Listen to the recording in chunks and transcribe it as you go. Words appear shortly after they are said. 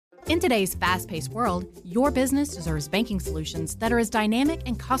In today's fast-paced world, your business deserves banking solutions that are as dynamic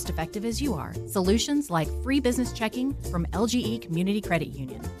and cost-effective as you are. Solutions like free business checking from LGE Community Credit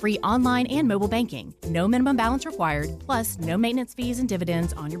Union, free online and mobile banking, no minimum balance required, plus no maintenance fees and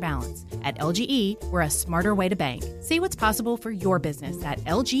dividends on your balance. At LGE, we're a smarter way to bank. See what's possible for your business at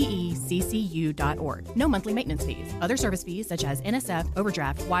lgeccu.org. No monthly maintenance fees. Other service fees such as NSF,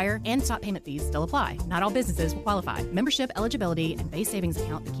 overdraft, wire, and stop payment fees still apply. Not all businesses will qualify. Membership eligibility and base savings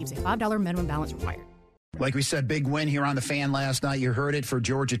account that keeps a $5 minimum balance required. Like we said, big win here on the Fan last night. You heard it for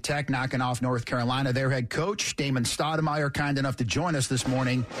Georgia Tech, knocking off North Carolina. Their head coach, Damon Stoudamire, kind enough to join us this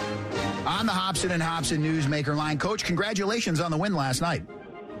morning on the Hobson and Hobson Newsmaker line. Coach, congratulations on the win last night.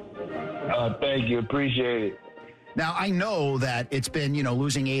 Thank you. Appreciate it. Now, I know that it's been,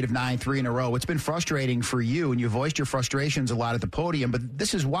 losing 8 of 9, 3 in a row. It's been frustrating for you, and you voiced your frustrations a lot at the podium. But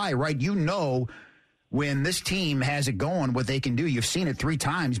this is why, right? When this team has it going, what they can do. You've seen it 3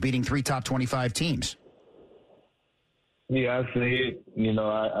 times, beating 3 top 25 teams. Yeah, I see it.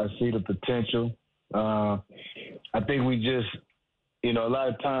 I see the potential. I think we just, a lot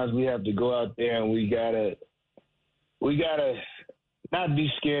of times we have to go out there and we gotta not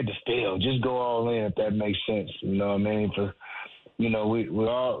be scared to fail. Just go all in, if that makes sense. You know what I mean?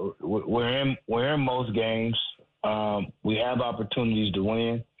 We're in most games. We have opportunities to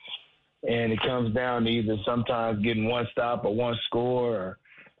win. And it comes down to either sometimes getting one stop or one score or,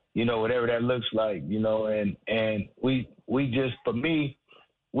 whatever that looks like, and we just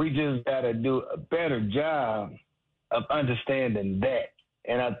got to do a better job of understanding that.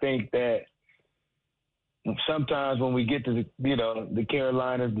 And I think that sometimes when we get to the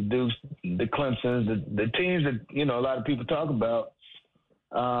Carolinas, the Dukes, the Clemsons, the teams that, a lot of people talk about,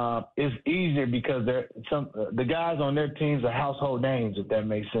 it's easier because the guys on their teams are household names, if that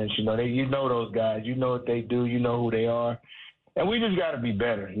makes sense. Those guys, what they do, who they are. And we just got to be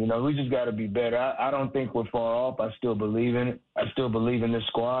better. We just got to be better. I don't think we're far off. I still believe in it. I still believe in this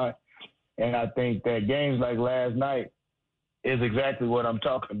squad. And I think that games like last night is exactly what I'm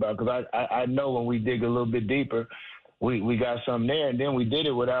talking about, because I know when we dig a little bit deeper, we got something there. And then we did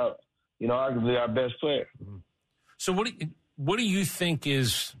it without, arguably our best player. So what do you think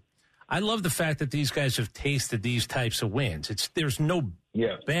is – I love the fact that these guys have tasted these types of wins. There's no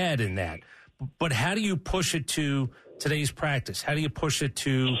bad in that. But how do you push it to today's practice? How do you push it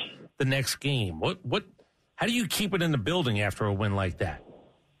to the next game? How do you keep it in the building after a win like that?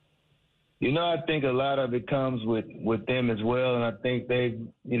 I think a lot of it comes with them as well, and I think they're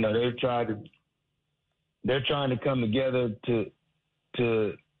trying to come together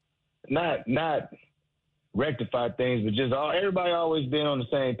to not rectify things, but just everybody always been on the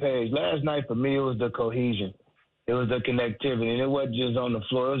same page. Last night for me, it was the cohesion, it was the connectivity, and it wasn't just on the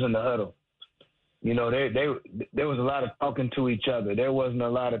floor; it was in the huddle. There was a lot of talking to each other. There wasn't a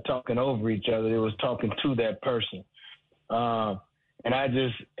lot of talking over each other. There was talking to that person. And I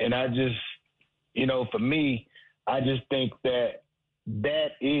just, for me, I just think that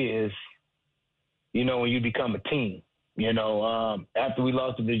is, when you become a team. After we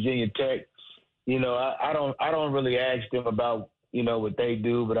lost to Virginia Tech, I don't really ask them about, what they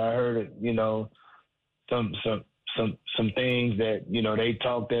do, but I heard it, some things that, they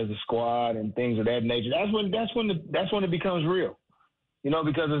talked as a squad and things of that nature. That's when it becomes real,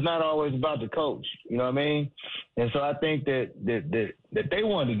 because it's not always about the coach, you know what I mean? And so I think that they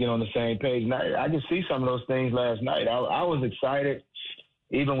wanted to get on the same page. And I can see some of those things last night. I was excited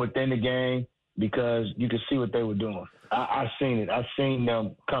even within the game because you could see what they were doing. I seen it. I seen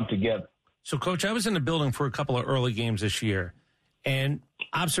them come together. So, Coach, I was in the building for a couple of early games this year, and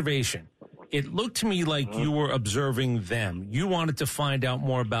observation. It looked to me like you were observing them. You wanted to find out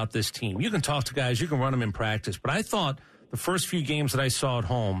more about this team. You can talk to guys, you can run them in practice, but I thought the first few games that I saw at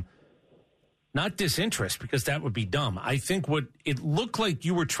home, not disinterest, because that would be dumb. I think what it looked like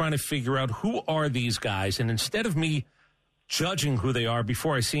you were trying to figure out who are these guys, and instead of me judging who they are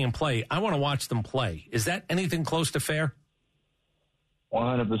before I see them play, I want to watch them play. Is that anything close to fair?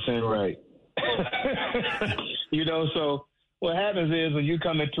 100% right. So what happens is when you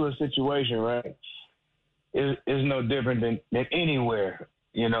come into a situation, right, is no different than anywhere.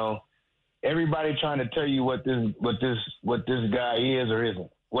 Everybody trying to tell you what this guy is or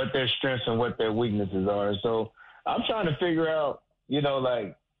isn't, what their strengths and what their weaknesses are. So I'm trying to figure out,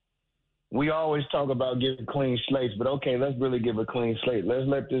 we always talk about giving clean slates, but okay, let's really give a clean slate. Let's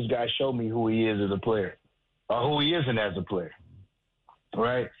let this guy show me who he is as a player or who he isn't as a player,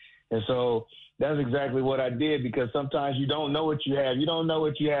 right? And so that's exactly what I did, because sometimes you don't know what you have. You don't know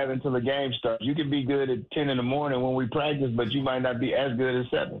what you have until the game starts. You can be good at 10 in the morning when we practice, but you might not be as good at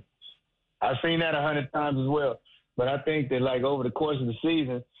 7. I've seen that 100 times as well. But I think that, over the course of the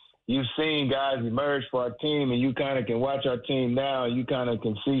season, you've seen guys emerge for our team, and you kind of can watch our team now, and you kind of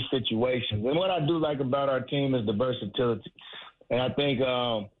can see situations. And what I do like about our team is the versatility. And I think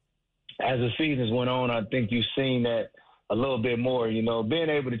as the seasons went on, I think you've seen that a little bit more, being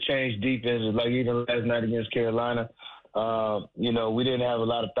able to change defenses, like even last night against Carolina. We didn't have a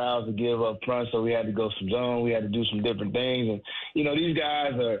lot of fouls to give up front, so we had to go some zone. We had to do some different things. And, these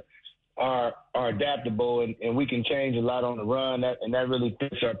guys are adaptable, and we can change a lot on the run. That really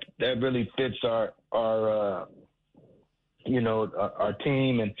fits our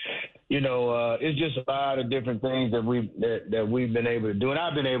team. And, it's just a lot of different things that we've been able to do. And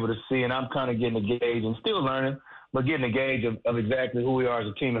I've been able to see, and I'm kind of getting a gauge and still learning, but getting a gauge of exactly who we are as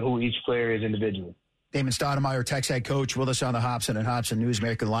a team and who each player is individually. Damon Stoudamire, Tech's head coach, with us on the Hobson and Hobson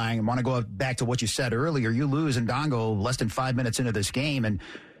Newsmaker line. I want to go back to what you said earlier. You lose in Dongo less than 5 minutes into this game, and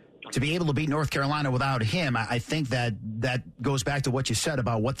to be able to beat North Carolina without him, I think that goes back to what you said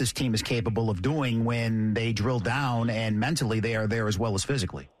about what this team is capable of doing when they drill down, and mentally they are there as well as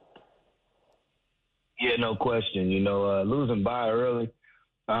physically. Yeah, no question. Losing by early,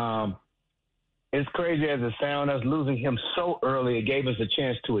 it's crazy as it sounds. Us losing him so early, it gave us a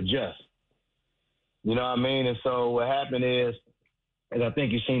chance to adjust. You know what I mean? And so what happened is I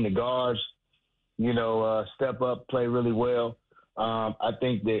think you've seen the guards, step up, play really well. I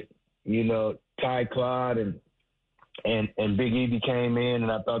think that, Ty Claude and Big Evie came in,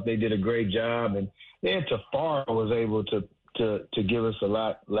 and I thought they did a great job. And then Tafar was able to give us a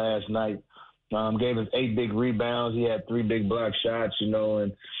lot last night. Gave us 8 big rebounds. He had 3 big block shots, and,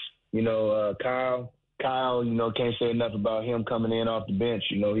 Kyle, can't say enough about him coming in off the bench.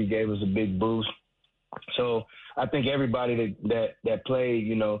 He gave us a big boost. So I think everybody that played,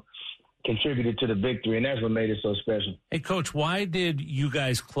 contributed to the victory, and that's what made it so special. Hey, Coach, why did you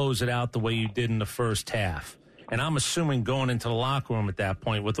guys close it out the way you did in the first half? And I'm assuming going into the locker room at that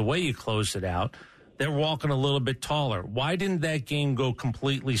point, with the way you closed it out, they're walking a little bit taller. Why didn't that game go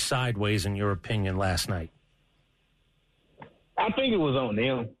completely sideways, in your opinion, last night? I think it was on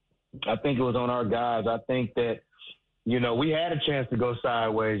them. I think it was on our guys. I think that, we had a chance to go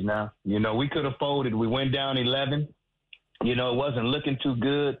sideways now. We could have folded. We went down 11. It wasn't looking too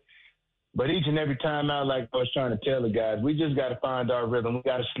good. But each and every time out, like I was trying to tell the guys, we just got to find our rhythm. We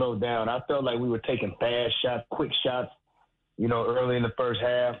got to slow down. I felt like we were taking fast shots, quick shots, early in the first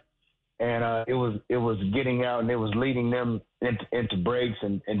half. And it was getting out, and it was leading them into breaks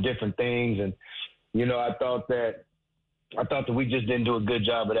and different things. And, I thought that we just didn't do a good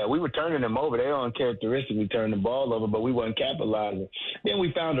job of that. We were turning them over. They uncharacteristically turned the ball over, but we weren't capitalizing. Then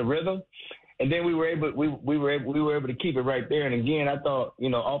we found a rhythm, and then we were able to keep it right there. And again, I thought,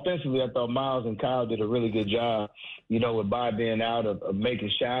 offensively, I thought Miles and Kyle did a really good job, with Bob being out of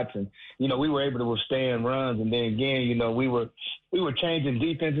making shots, and we were able to withstand runs. And then again, we were changing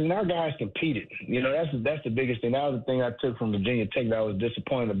defenses, and our guys competed. That's the biggest thing. That was the thing I took from Virginia Tech that I was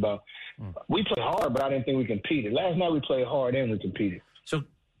disappointed about. We played hard, but I didn't think we competed. Last night we played hard and we competed. So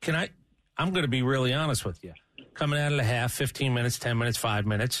I'm going to be really honest with you. Coming out of the half, 15 minutes, 10 minutes, 5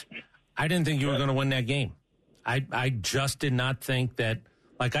 minutes, I didn't think you were going to win that game. I just did not think that.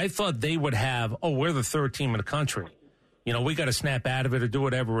 Like, I thought they would have, we're the third team in the country. We got to snap out of it or do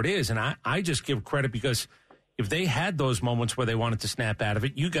whatever it is. And I just give credit, because if they had those moments where they wanted to snap out of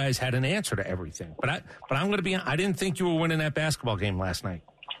it, you guys had an answer to everything. But I'm going to be, I didn't think you were winning that basketball game last night.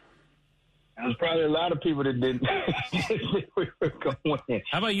 There's probably a lot of people that didn't think we were going to win.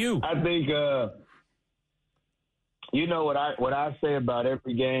 How about you? I think, what I say about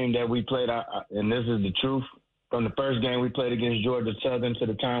every game that we played, and this is the truth, from the first game we played against Georgia Southern to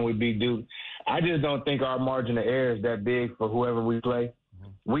the time we beat Duke, I just don't think our margin of error is that big for whoever we play.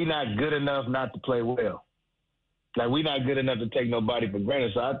 We're not good enough not to play well. Like, we're not good enough to take nobody for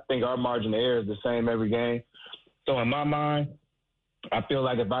granted. So I think our margin of error is the same every game. So in my mind, I feel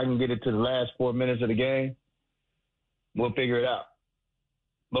like if I can get it to the last 4 minutes of the game, we'll figure it out.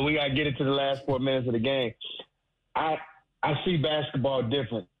 But we got to get it to the last 4 minutes of the game. I see basketball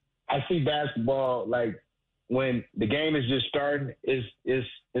different. I see basketball like when the game is just starting, is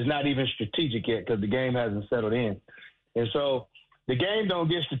not even strategic yet, because the game hasn't settled in. And so the game don't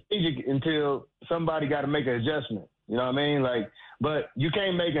get strategic until somebody got to make an adjustment. You know what I mean? But you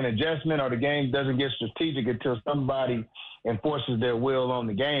can't make an adjustment, or the game doesn't get strategic until somebody enforces their will on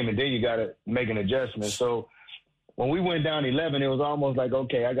the game, and then you got to make an adjustment. So when we went down 11, it was almost like,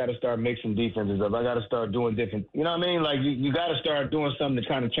 okay, I got to start mixing defenses up. I got to start doing different, you know what I mean? Like, you got to start doing something to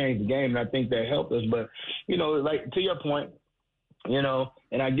kind of change the game, and I think that helped us. But, like, to your point,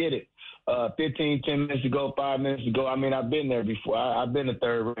 and I get it. 10 minutes to go, 5 minutes to go. I mean, I've been there before. I've been the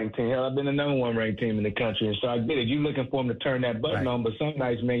third-ranked team. Hell, I've been the number one ranked team in the country. And so I get it. You're looking for them to turn that button on, but some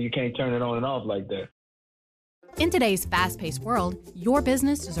nights, man, you can't turn it on and off like that. In today's fast-paced world, your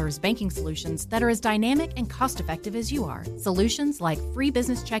business deserves banking solutions that are as dynamic and cost-effective as you are. Solutions like free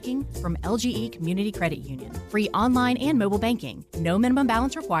business checking from LGE Community Credit Union, free online and mobile banking, no minimum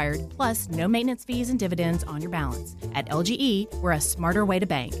balance required, plus no maintenance fees and dividends on your balance. At LGE, we're a smarter way to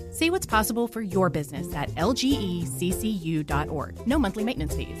bank. See what's possible for your business at lgeccu.org. No monthly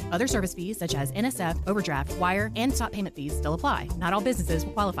maintenance fees. Other service fees such as NSF, overdraft, wire, and stop payment fees still apply. Not all businesses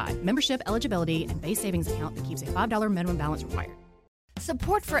will qualify. Membership eligibility and base savings account that keeps a $5 minimum balance required.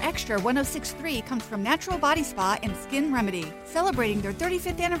 Support for Extra 106.3 comes from Natural Body Spa and Skin Remedy, celebrating their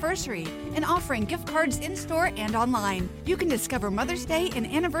 35th anniversary and offering gift cards in-store and online. You can discover Mother's Day and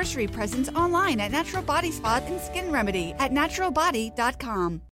anniversary presents online at Natural Body Spa and Skin Remedy at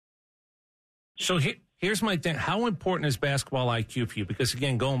naturalbody.com. So here's my thing. How important is basketball IQ for you? Because,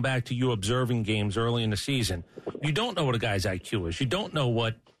 again, going back to you observing games early in the season, you don't know what a guy's IQ is. You don't know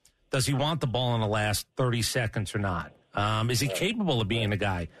does he want the ball in the last 30 seconds or not? Is he capable of being a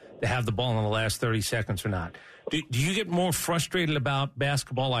guy to have the ball in the last 30 seconds or not? Do you get more frustrated about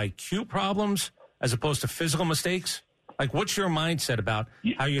basketball IQ problems as opposed to physical mistakes? Like, what's your mindset about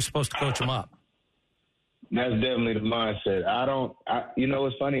how you're supposed to coach them up? That's definitely the mindset. You know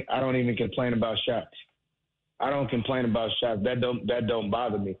what's funny? I don't even complain about shots. I don't complain about shots. That don't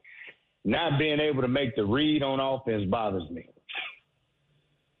bother me. Not being able to make the read on offense bothers me.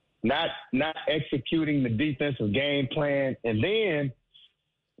 Not executing the defensive game plan, and then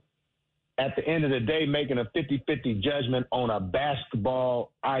at the end of the day making a 50-50 judgment on a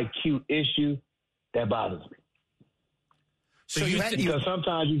basketball IQ issue, that bothers me. So because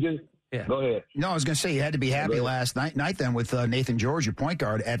sometimes you just go ahead. No, I was going to say you had to be happy last night then with Nathan George, your point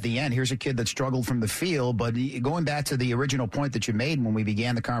guard, at the end. Here's a kid that struggled from the field, but going back to the original point that you made when we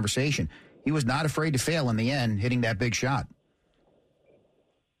began the conversation, he was not afraid to fail in the end, hitting that big shot.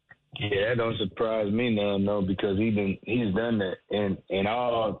 Yeah, that don't surprise me none, no, because he's done that, and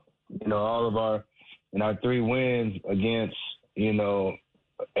all of our 3 wins against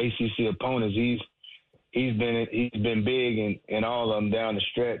ACC opponents, he's been big in all of them down the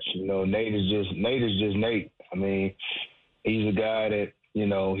stretch. Nate is just Nate. I mean, he's a guy that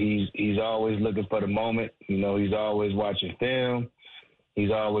he's always looking for the moment. He's always watching film. He's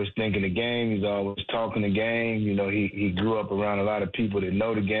always thinking the game. He's always talking the game. He grew up around a lot of people that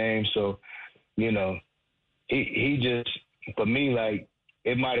know the game. So, he just, for me, like,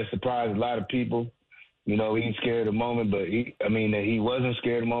 it might have surprised a lot of people. He's scared of the moment, but he wasn't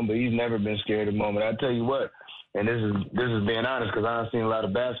scared of the moment, but he's never been scared of the moment. I tell you what, and this is being honest, because I've seen a lot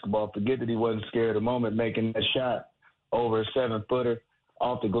of basketball. Forget that he wasn't scared of the moment, making that shot over a 7-footer.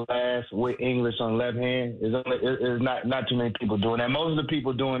 Off the glass with English on left hand. There's not too many people doing that. Most of the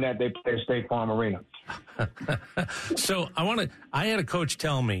people doing that, they play at State Farm Arena. So I had a coach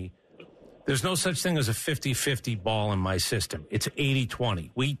tell me there's no such thing as a 50-50 ball in my system. It's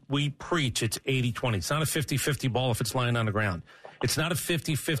 80-20. We preach it's 80-20. It's not a 50-50 ball if it's lying on the ground. It's not a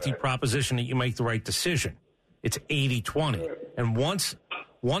 50-50 proposition that you make the right decision. It's 80-20. And once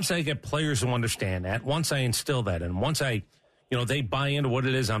I get players who understand that, once I instill that, and once they buy into what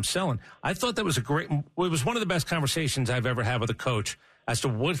it is I'm selling. I thought that was it was one of the best conversations I've ever had with a coach as to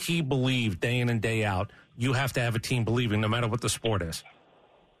what he believed day in and day out. You have to have a team believing no matter what the sport is.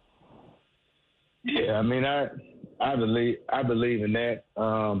 Yeah, I mean, I believe in that.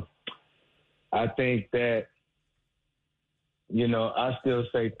 I think that, I still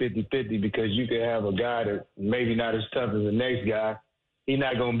say 50-50 because you could have a guy that maybe not as tough as the next guy. He's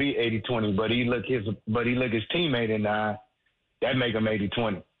not going to be 80-20, but he look his teammate in the eye. That make them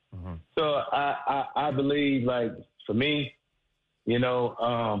 80-20. Mm-hmm. So I believe, like, for me,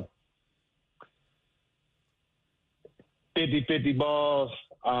 50-50 balls,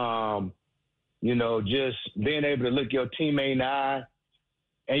 just being able to look your teammate in the eye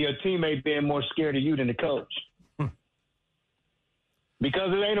and your teammate being more scared of you than the coach.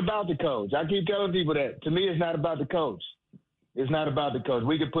 Because it ain't about the coach. I keep telling people that. To me, it's not about the coach. It's not about the coach.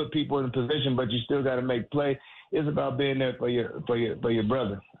 We could put people in a position, but you still got to make play. It's about being there for your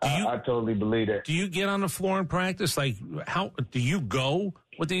brother. I totally believe that. Do you get on the floor in practice? Like, how do you go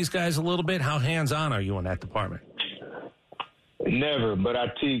with these guys a little bit? How hands-on are you in that department? Never, but I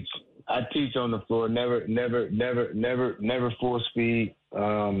teach. I teach on the floor. Never full speed.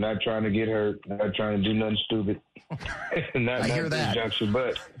 Not trying to get hurt. Not trying to do nothing stupid. I hear that. Junction,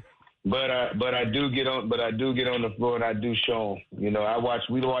 but I do get on the floor and I do show them.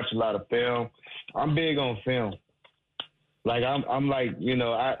 We watch a lot of film. I'm big on film. Like I'm like, you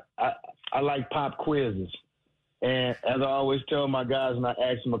know, I like pop quizzes. And as I always tell my guys when I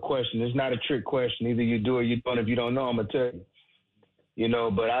ask them a question, it's not a trick question. Either you do or you don't. If you don't know, I'm going to tell you. You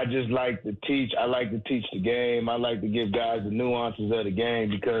know, but I just like to teach. I like to teach the game. I like to give guys the nuances of the game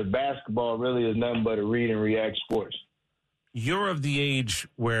because basketball really is nothing but a read and react sports. You're of the age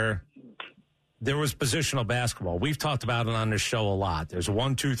where there was positional basketball. We've talked about it on this show a lot. There's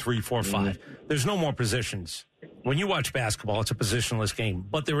 1, 2, 3, 4, 5. There's no more positions. When you watch basketball, it's a positionless game.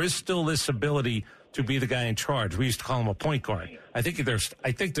 But there is still this ability to be the guy in charge. We used to call him a point guard. I think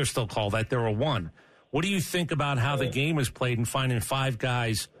they're still called that. They're a 1. What do you think about how the game is played and finding 5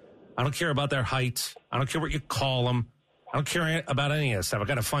 guys? I don't care about their heights. I don't care what you call them. I don't care about any of that stuff. I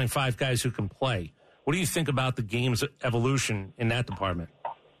got to find 5 guys who can play. What do you think about the game's evolution in that department?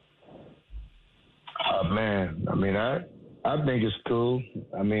 Man, I mean, I think it's cool.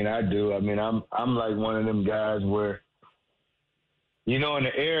 I mean, I do. I mean, I'm like one of them guys where, you know, in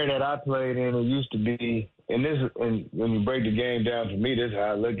the era that I played in, it used to be, and when you break the game down, for me, this is how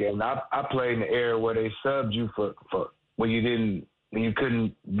I look at it. And I played in the era where they subbed you for when you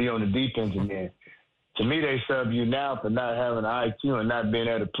couldn't be on the defensive end. To me, they sub you now for not having an IQ and not being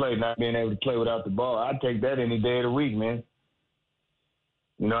able to play without the ball. I take that any day of the week, man.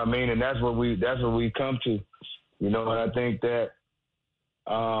 You know what I mean? And that's what we come to. You know, and I think that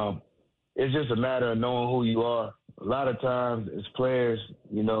it's just a matter of knowing who you are. A lot of times as players,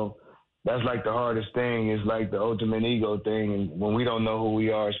 you know, that's like the hardest thing. It's like the ultimate ego thing. And when we don't know who we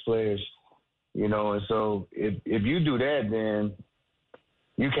are as players, you know, and so if you do that, then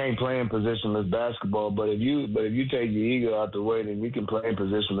you can't play in positionless basketball. But if you take your ego out the way, then you can play in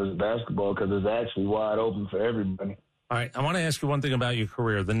positionless basketball because it's actually wide open for everybody. All right, I want to ask you one thing about your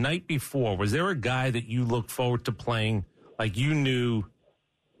career. The night before, was there a guy that you looked forward to playing, like you knew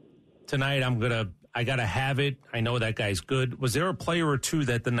tonight I got to have it, I know that guy's good? Was there a player or two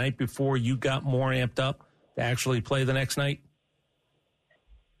that the night before you got more amped up to actually play the next night?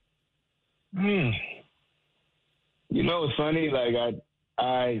 You know, it's funny, like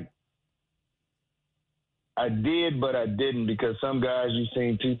I did, but I didn't, because some guys you've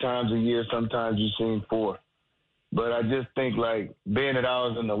seen 2 times a year, sometimes you've seen 4. But I just think, like, being that I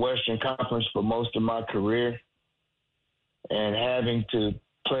was in the Western Conference for most of my career and having to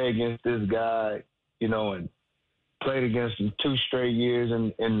play against this guy, you know, and played against him 2 straight years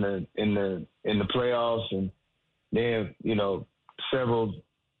in the playoffs, and then, you know, several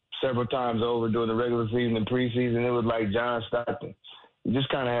times over during the regular season and preseason, it was like John Stockton. You just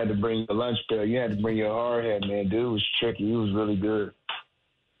kind of had to bring your lunch pail. You had to bring your hard hat, man. Dude was tricky. He was really good.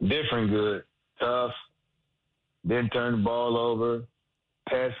 Different good. Tough. Didn't turn the ball over.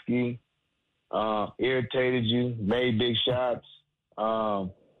 Pesky. Irritated you. Made big shots.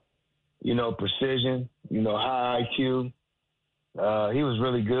 You know, precision. You know, high IQ. He was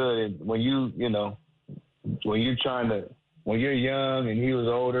really good. And when you're young and he was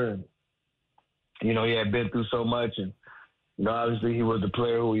older, and, you know, he had been through so much, and, you know, obviously he was the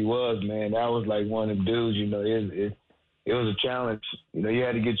player who he was, man. That was like one of them dudes, you know, it was a challenge. You know, you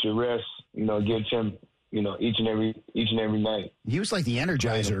had to get your rest, you know, against him, you know, each and every night. He was like the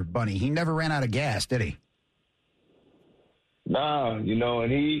Energizer Bunny. He never ran out of gas, did he? Nah, you know,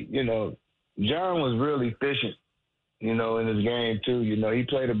 and he, you know, John was really efficient, you know, in his game too. You know, he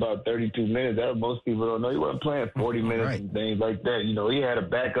played about 32 minutes. That most people don't know. He wasn't playing 40 minutes right. And things like that. You know, he had a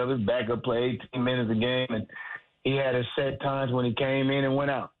backup. His backup played 18 minutes a game, and he had his set times when he came in and went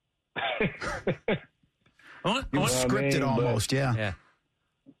out. It was scripted almost, yeah.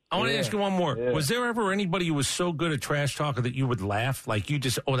 I want to ask you one more. Yeah. Was there ever anybody who was so good at trash talking that you would laugh? Like you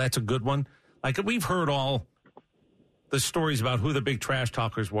just, oh, that's a good one? Like we've heard all the stories about who the big trash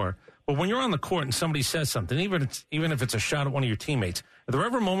talkers were. But when you're on the court and somebody says something, even if it's a shot at one of your teammates, are there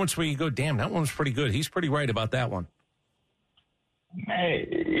ever moments where you go, damn, that one's pretty good. He's pretty right about that one.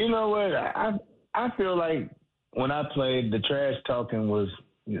 Hey, you know what? I feel like when I played, the trash talking was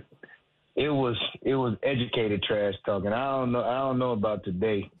educated trash talking. I don't know about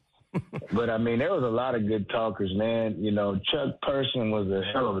today. But, I mean, there was a lot of good talkers, man. You know, Chuck Person was a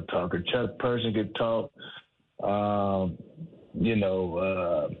hell of a talker. Chuck Person could talk. You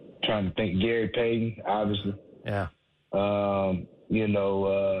know, trying to think, Gary Payton, obviously. Yeah. You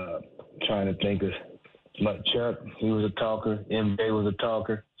know, trying to think of Chuck. He was a talker. MJ was a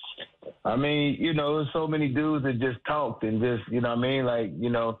talker. I mean, you know, there's so many dudes that just talked and just, you know what I mean? Like, you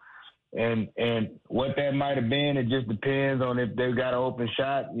know, and what that might have been, it just depends on if they've got an open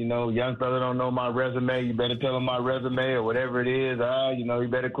shot. You know, young fella don't know my resume. You better tell him my resume or whatever it is. You know, you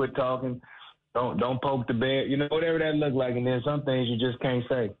better quit talking. Don't poke the bear. You know, whatever that look like. And then some things you just can't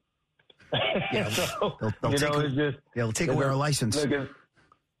say. Yeah, So, they'll take away our license.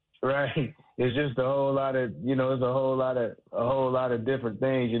 Right. It's just a whole lot of, it's a whole lot of different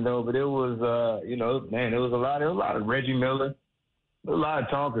things, but it was, it was a lot of Reggie Miller. A lot of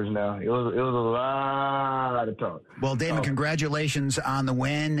talkers now. It was a lot of talk. Well, Damon, congratulations on the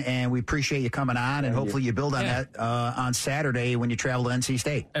win, and we appreciate you coming on, and hopefully you build on that on Saturday when you travel to NC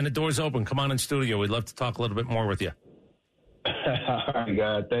State. And the door's open. Come on in studio. We'd love to talk a little bit more with you. All right,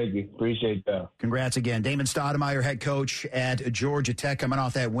 guys. Thank you. Appreciate that. Congrats again. Damon Stoudamire, head coach at Georgia Tech, coming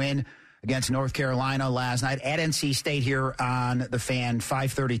off that win against North Carolina last night at NC State here on The Fan,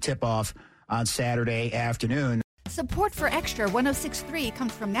 5:30 tip-off on Saturday afternoon. Support for Extra 106.3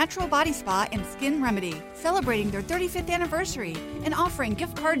 comes from Natural Body Spa and Skin Remedy, celebrating their 35th anniversary and offering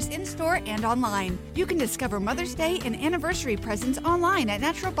gift cards in-store and online. You can discover Mother's Day and anniversary presents online at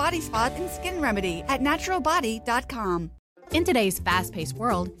Natural Body Spa and Skin Remedy at naturalbody.com. In today's fast-paced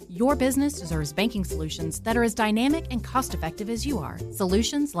world, your business deserves banking solutions that are as dynamic and cost-effective as you are.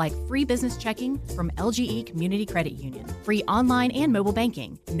 Solutions like free business checking from LGE Community Credit Union, free online and mobile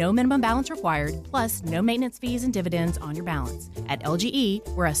banking, no minimum balance required, plus no maintenance fees and dividends on your balance. At LGE,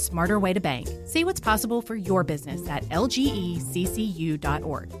 we're a smarter way to bank. See what's possible for your business at lgeccu.org.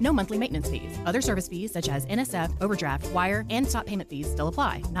 No monthly maintenance fees. Other service fees such as NSF, overdraft, wire, and stop payment fees still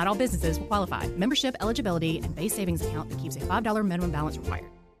apply. Not all businesses will qualify. Membership eligibility and base savings account that keeps a $5 minimum balance required.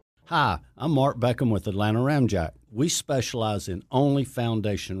 Hi, I'm Mark Beckham with Atlanta Ramjack. We specialize in only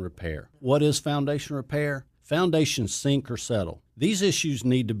foundation repair. What is foundation repair? Foundations sink or settle. These issues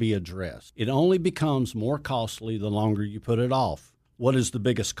need to be addressed. It only becomes more costly the longer you put it off. What is the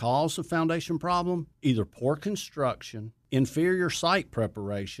biggest cause of foundation problem? Either poor construction, inferior site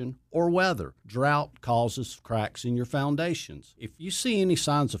preparation, or weather. Drought causes cracks in your foundations. If you see any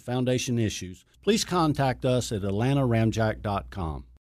signs of foundation issues, please contact us at atlantaramjack.com.